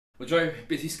Well, Joe,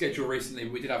 busy schedule recently,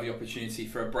 but we did have the opportunity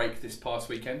for a break this past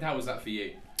weekend. How was that for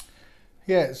you?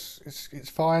 Yeah, it's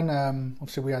fine.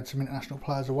 Obviously, we had some international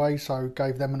players away, so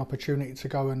gave them an opportunity to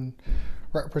go and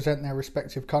represent their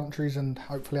respective countries and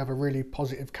hopefully have a really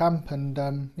positive camp.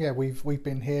 And yeah, we've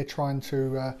been here trying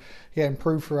to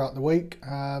improve throughout the week,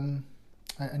 and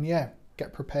yeah,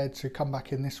 get prepared to come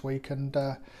back in this week and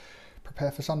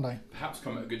prepare for Sunday. Perhaps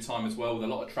come at a good time as well, with a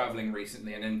lot of travelling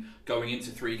recently, and then going into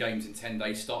 3 games in 10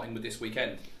 days, starting with this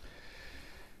weekend.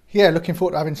 Yeah, looking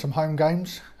forward to having some home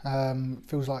games.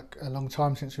 Feels like a long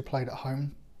time since we played at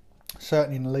home,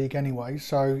 certainly in the league anyway.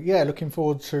 So yeah, looking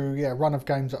forward to a run of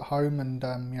games at home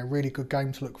and really good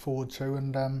game to look forward to.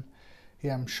 And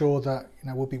yeah, I'm sure that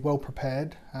we'll be well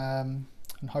prepared and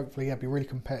hopefully be really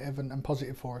competitive and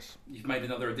positive for us. You've made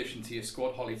another addition to your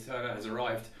squad. Holly Turner has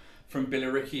arrived from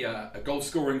Billericay, a goal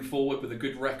scoring forward with a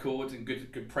good record and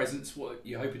good presence. What are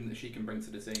you hoping that she can bring to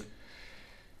the team?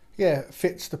 Yeah,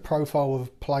 fits the profile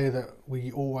of player that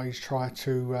we always try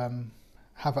to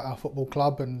have at our football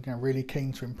club, and really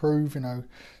keen to improve.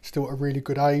 Still at a really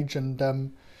good age,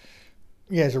 and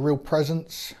yeah, has a real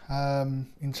presence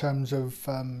in terms of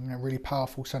really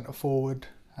powerful centre forward,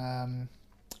 and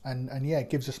yeah, it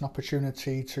gives us an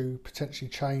opportunity to potentially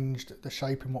change the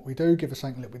shape in what we do, give us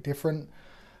something a little bit different.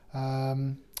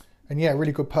 And yeah,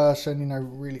 really good person,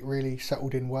 really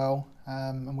settled in well,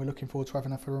 and we're looking forward to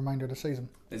having her for the remainder of the season.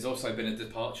 There's also been a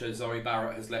departure. Zoe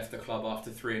Barrett has left the club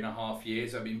after 3.5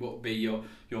 years. I mean, what would be your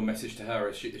message to her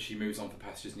as she moves on for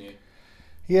pastures new?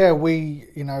 Yeah, we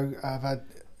have had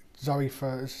Zoe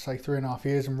for, as I say, 3.5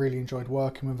 years and really enjoyed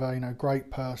working with her. Great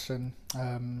person,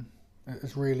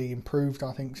 has really improved,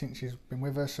 I think, since she's been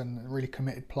with us, and a really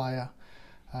committed player.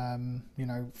 From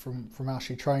how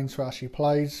she trains to how she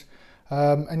plays.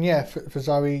 And yeah, for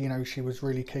Zoe, she was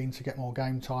really keen to get more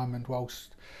game time, and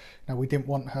whilst we didn't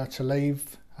want her to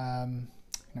leave,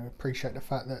 appreciate the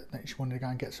fact that she wanted to go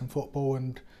and get some football,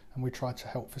 and we tried to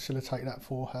help facilitate that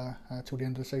for her till the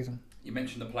end of the season. You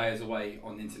mentioned the players away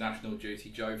on international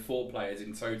duty, Joe. 4 players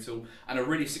in total, and a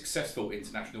really successful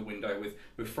international window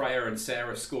with Freya and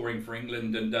Sarah scoring for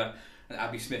England, and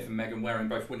Abby Smith and Megan Waring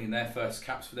both winning their first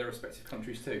caps for their respective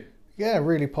countries too. Yeah,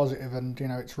 really positive, and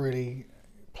it's really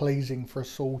pleasing for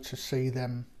us all to see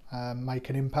them make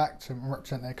an impact and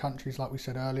represent their countries, like we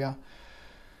said earlier.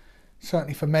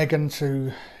 Certainly for Megan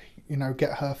to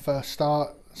get her first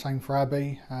start, same for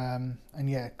Abby, and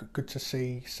yeah, good to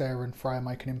see Sarah and Freya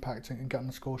make an impact and get on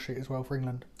the score sheet as well for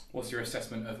England. What's your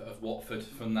assessment of Watford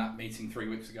from that meeting 3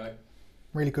 weeks ago?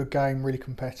 Really good game, really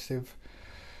competitive.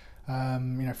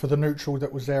 For the neutral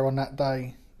that was there on that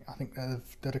day, I think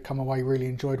they'd have come away really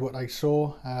enjoyed what they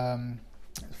saw.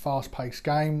 Fast-paced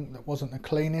game that wasn't the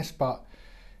cleanest, but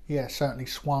yeah, certainly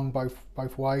swung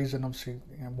both ways, and obviously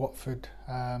Watford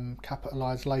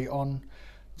capitalised late on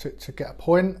to get a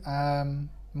point.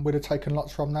 We'd have taken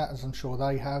lots from that, as I'm sure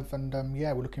they have, and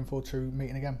yeah, we're looking forward to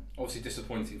meeting again. Obviously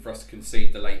disappointing for us to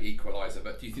concede the late equaliser,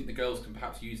 but do you think the girls can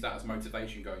perhaps use that as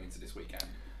motivation going into this weekend?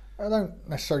 I don't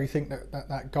necessarily think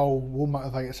that goal will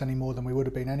motivate us any more than we would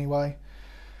have been anyway.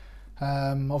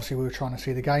 Obviously we were trying to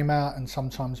see the game out, and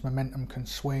sometimes momentum can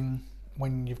swing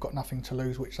when you've got nothing to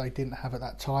lose, which they didn't have at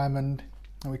that time, and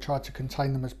we tried to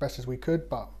contain them as best as we could,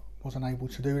 but wasn't able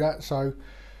to do that. So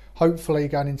hopefully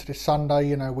going into this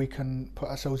Sunday, we can put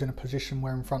ourselves in a position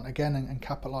where we're in front again and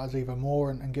capitalise even more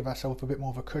and give ourselves a bit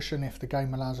more of a cushion if the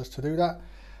game allows us to do that.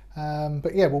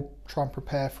 But yeah, we'll try and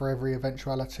prepare for every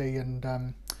eventuality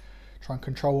and try and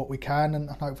control what we can, and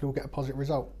hopefully we'll get a positive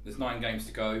result. There's 9 games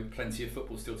to go, plenty of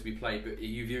football still to be played, but are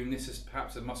you viewing this as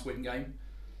perhaps a must-win game?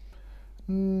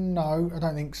 No, I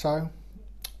don't think so.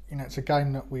 It's a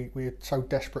game that we're so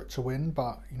desperate to win,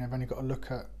 but we've only got to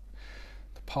look at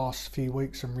the past few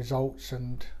weeks and results,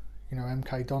 and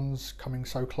MK Dons coming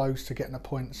so close to getting a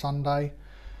point Sunday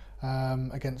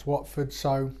against Watford.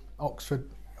 So Oxford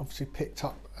obviously picked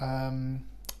up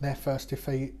their first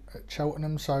defeat at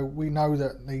Cheltenham, so we know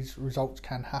that these results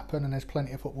can happen, and there's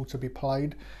plenty of football to be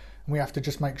played, and we have to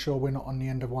just make sure we're not on the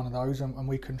end of one of those, and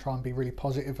we can try and be really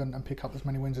positive and pick up as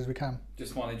many wins as we can.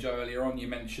 Just finally, Joe, earlier on you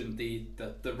mentioned the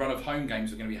run of home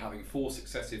games we're going to be having, 4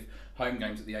 successive home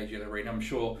games at the AGL Arena. I'm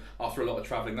sure after a lot of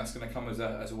travelling that's going to come as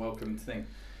a welcome thing.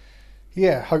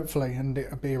 Yeah, hopefully, and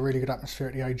it'll be a really good atmosphere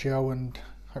at the AGL, and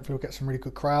hopefully we'll get some really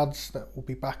good crowds that will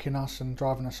be backing us and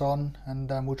driving us on, and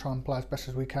we'll try and play as best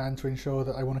as we can to ensure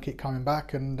that they want to keep coming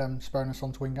back and spurring us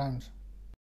on to win games.